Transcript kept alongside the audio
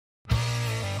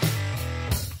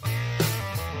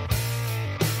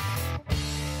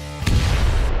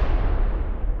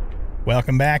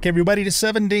Welcome back, everybody, to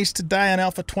 7 Days to Die on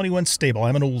Alpha 21 Stable.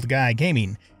 I'm an old guy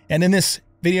gaming, and in this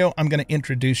video, I'm going to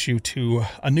introduce you to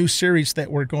a new series that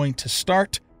we're going to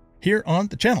start here on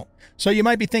the channel. So you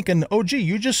might be thinking, oh gee,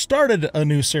 you just started a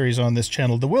new series on this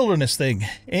channel, the Wilderness thing.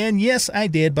 And yes, I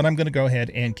did, but I'm going to go ahead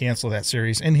and cancel that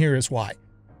series, and here is why.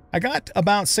 I got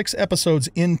about 6 episodes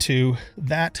into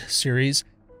that series,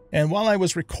 and while I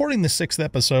was recording the 6th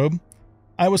episode,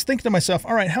 I was thinking to myself,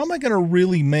 all right, how am I going to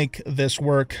really make this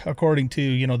work according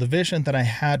to, the vision that I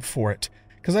had for it?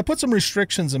 Because I put some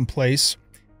restrictions in place.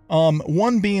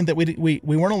 One being that we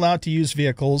weren't allowed to use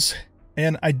vehicles,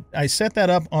 and I set that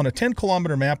up on a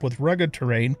 10-kilometer map with rugged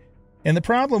terrain. And the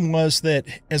problem was that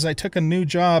as I took a new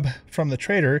job from the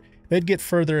trader, they'd get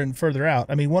further and further out.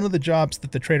 I mean, one of the jobs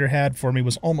that the trader had for me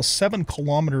was almost 7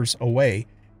 kilometers away.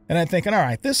 And I'm thinking, all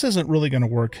right, this isn't really going to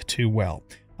work too well.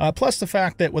 Plus the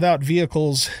fact that without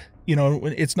vehicles,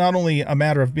 it's not only a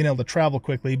matter of being able to travel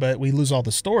quickly, but we lose all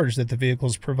the storage that the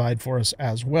vehicles provide for us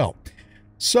as well.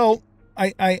 So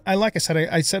like I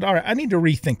said, all right, I need to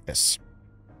rethink this.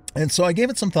 And so I gave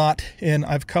it some thought, and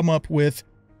I've come up with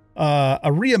a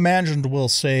reimagined, we'll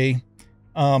say,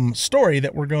 story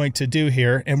that we're going to do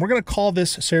here. And we're going to call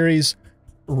this series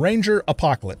Ranger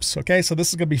Apocalypse. Okay, so this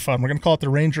is going to be fun. We're going to call it the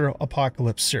Ranger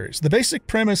Apocalypse series. The basic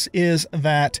premise is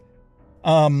that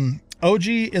OG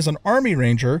is an army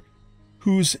ranger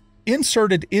who's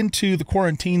inserted into the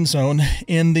quarantine zone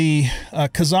in the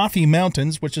Kazafi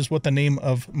Mountains, which is what the name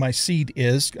of my seed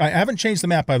is. I haven't changed the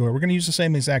map, by the way. We're going to use the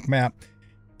same exact map.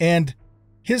 And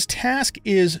his task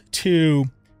is to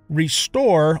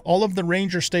restore all of the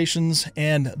ranger stations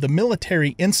and the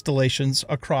military installations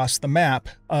across the map,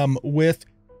 with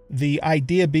the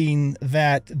idea being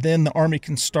that then the army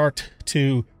can start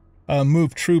to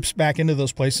move troops back into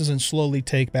those places and slowly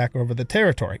take back over the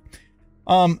territory.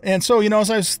 And so, as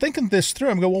I was thinking this through,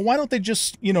 I'm going, well, why don't they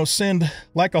just, send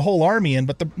like a whole army in?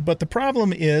 But the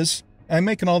problem is, I'm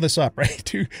making all this up, right?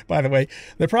 Too, by the way,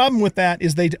 the problem with that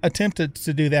is they attempted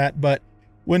to do that, but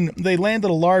when they landed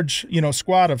a large,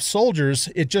 squad of soldiers,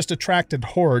 it just attracted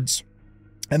hordes,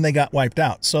 and they got wiped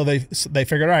out. So they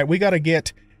figured, all right, we got to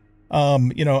get,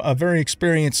 a very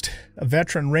experienced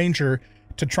veteran ranger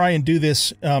to try and do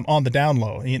this on the down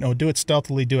low, do it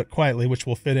stealthily, do it quietly, which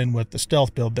will fit in with the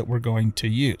stealth build that we're going to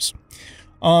use.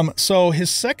 So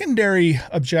his secondary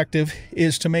objective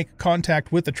is to make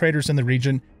contact with the traders in the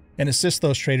region and assist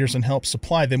those traders and help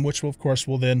supply them, which will, of course,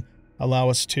 will then allow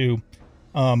us to,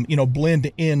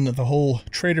 blend in the whole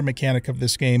trader mechanic of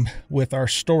this game with our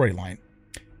storyline.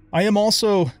 I am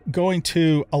also going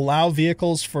to allow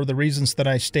vehicles for the reasons that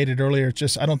I stated earlier. It's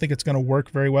just, I don't think it's going to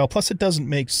work very well. Plus, it doesn't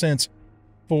make sense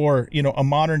for, a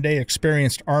modern day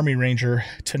experienced army ranger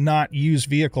to not use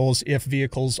vehicles if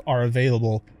vehicles are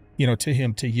available, to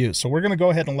him to use. So we're going to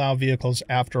go ahead and allow vehicles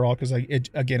after all, because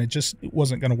again, it just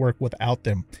wasn't going to work without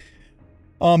them.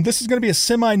 This is going to be a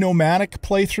semi-nomadic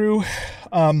playthrough.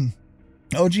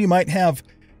 OG might have,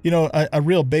 a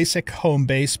real basic home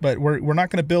base, but we're not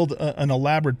going to build an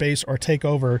elaborate base or take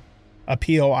over a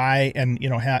POI and,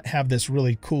 have this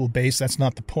really cool base. That's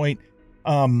not the point.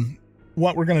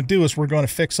 What we're going to do is we're going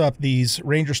to fix up these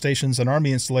ranger stations and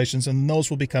army installations, and those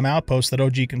will become outposts that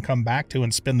OG can come back to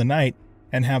and spend the night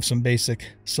and have some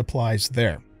basic supplies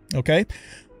there. Okay.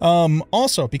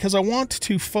 Also, because I want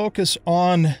to focus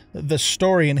on the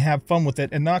story and have fun with it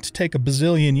and not to take a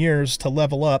bazillion years to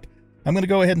level up, I'm going to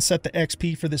go ahead and set the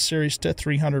XP for this series to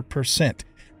 300%.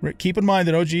 Keep in mind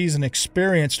that OG is an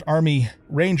experienced army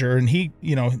ranger, and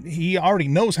he already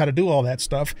knows how to do all that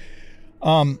stuff.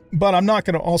 But I'm not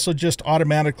going to also just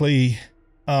automatically,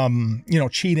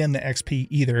 cheat in the XP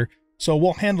either. So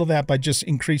we'll handle that by just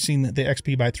increasing the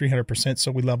XP by 300%.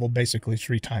 So we level basically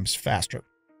 3 times faster.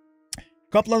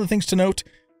 A couple other things to note.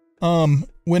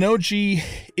 When OG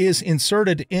is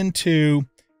inserted into,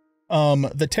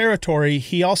 the territory,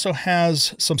 he also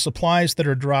has some supplies that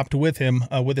are dropped with him,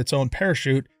 with its own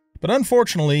parachute. But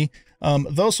unfortunately,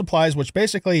 those supplies, which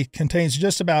basically contains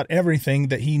just about everything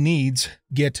that he needs,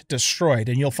 get destroyed.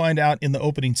 And you'll find out in the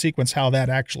opening sequence how that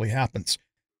actually happens.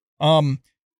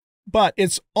 But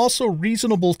it's also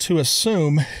reasonable to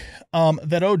assume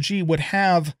that OG would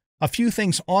have a few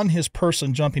things on his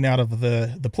person jumping out of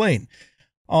the plane.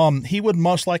 He would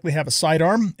most likely have a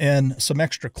sidearm and some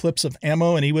extra clips of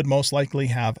ammo, and he would most likely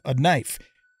have a knife.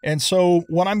 And so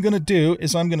what I'm going to do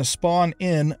is I'm going to spawn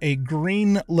in a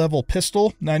green level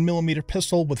pistol, 9mm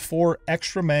pistol with 4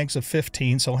 extra mags of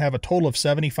 15. So I'll have a total of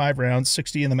 75 rounds,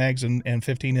 60 in the mags and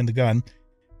 15 in the gun.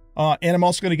 And I'm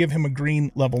also going to give him a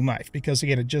green level knife because,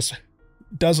 again, it just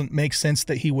doesn't make sense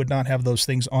that he would not have those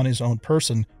things on his own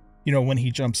person, when he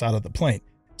jumps out of the plane.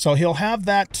 So he'll have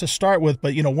that to start with,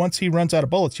 but, you know, once he runs out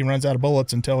of bullets, he runs out of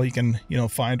bullets until he can, you know,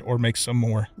 find or make some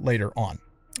more later on.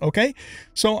 Okay,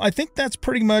 so I think that's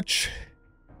pretty much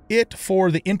it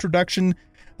for the introduction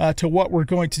to what we're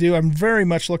going to do. I'm very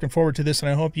much looking forward to this,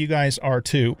 and I hope you guys are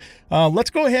too.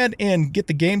 Let's go ahead and get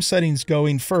the game settings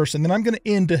going first, and then I'm going to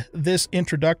end this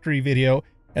introductory video,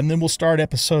 and then we'll start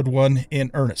episode 1 in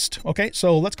earnest. Okay,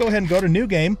 so let's go ahead and go to new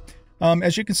game.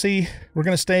 As you can see, we're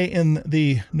going to stay in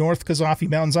the North Kazafi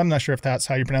Mountains. I'm not sure if that's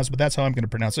how you pronounce it, but that's how I'm going to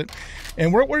pronounce it.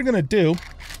 And what we're going to do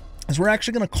is we're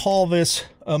actually going to call this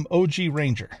OG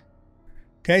Ranger.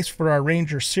 Okay, so for our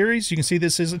Ranger series, you can see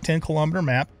this is a 10-kilometer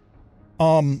map.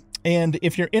 And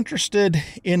if you're interested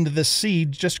in the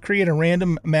seed, just create a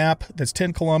random map that's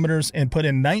 10 kilometers and put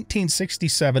in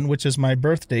 1967, which is my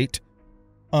birth date,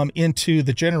 into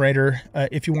the generator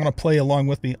if you want to play along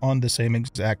with me on the same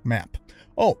exact map.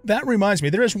 Oh, that reminds me,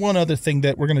 there is one other thing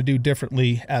that we're going to do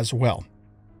differently as well.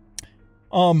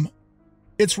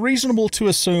 It's reasonable to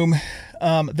assume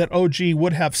that OG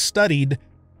would have studied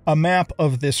a map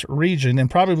of this region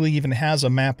and probably even has a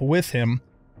map with him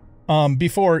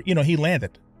before, you know, he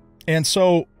landed. And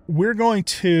so we're going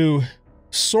to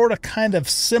sort of kind of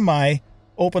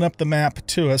open up the map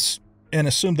to us and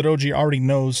assume that OG already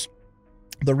knows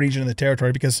the region and the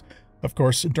territory because, of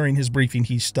course, during his briefing,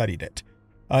 he studied it.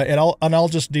 And I'll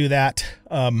just do that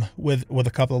with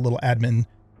a couple of little admin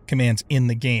commands in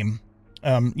the game,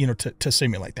 you know, to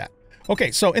simulate that.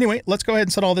 Okay, so anyway, let's go ahead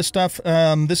and set all this stuff.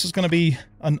 This is going to be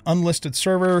an unlisted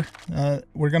server.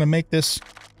 We're going to make this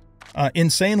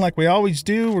insane like we always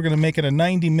do. We're going to make it a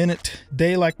 90-minute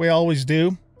day like we always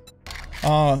do.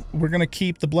 We're going to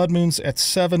keep the blood moons at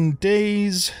 7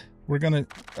 days. We're going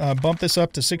to bump this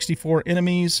up to 64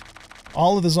 enemies.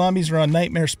 All of the zombies are on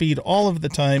nightmare speed all of the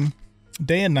time,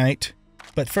 day and night,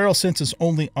 but feral sense is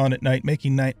only on at night,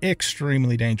 making night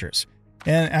extremely dangerous.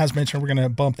 And as mentioned, we're going to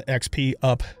bump the XP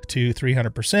up to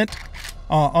 300%.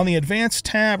 On the advanced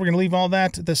tab, we're going to leave all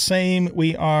that the same.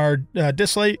 We are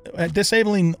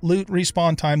disabling loot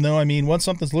respawn time, though. I mean, once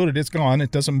something's looted, it's gone.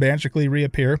 It doesn't magically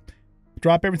reappear.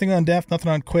 Drop everything on def,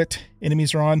 nothing on quit.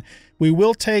 Enemies are on. We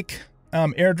will take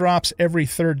airdrops every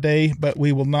 3rd day, but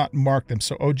we will not mark them.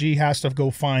 So OG has to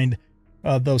go find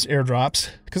those airdrops,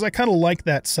 because I kind of like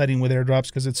that setting with airdrops,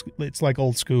 because it's like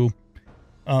old school.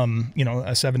 You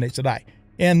know, 7 days to die.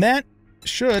 And that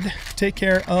should take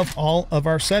care of all of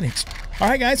our settings. All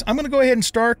right, guys, I'm going to go ahead and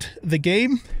start the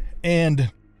game,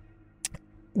 and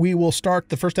we will start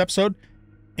the first episode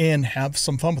and have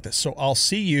some fun with this. So I'll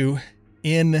see you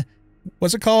in,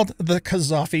 what's it called? The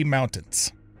Kazafi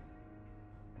Mountains.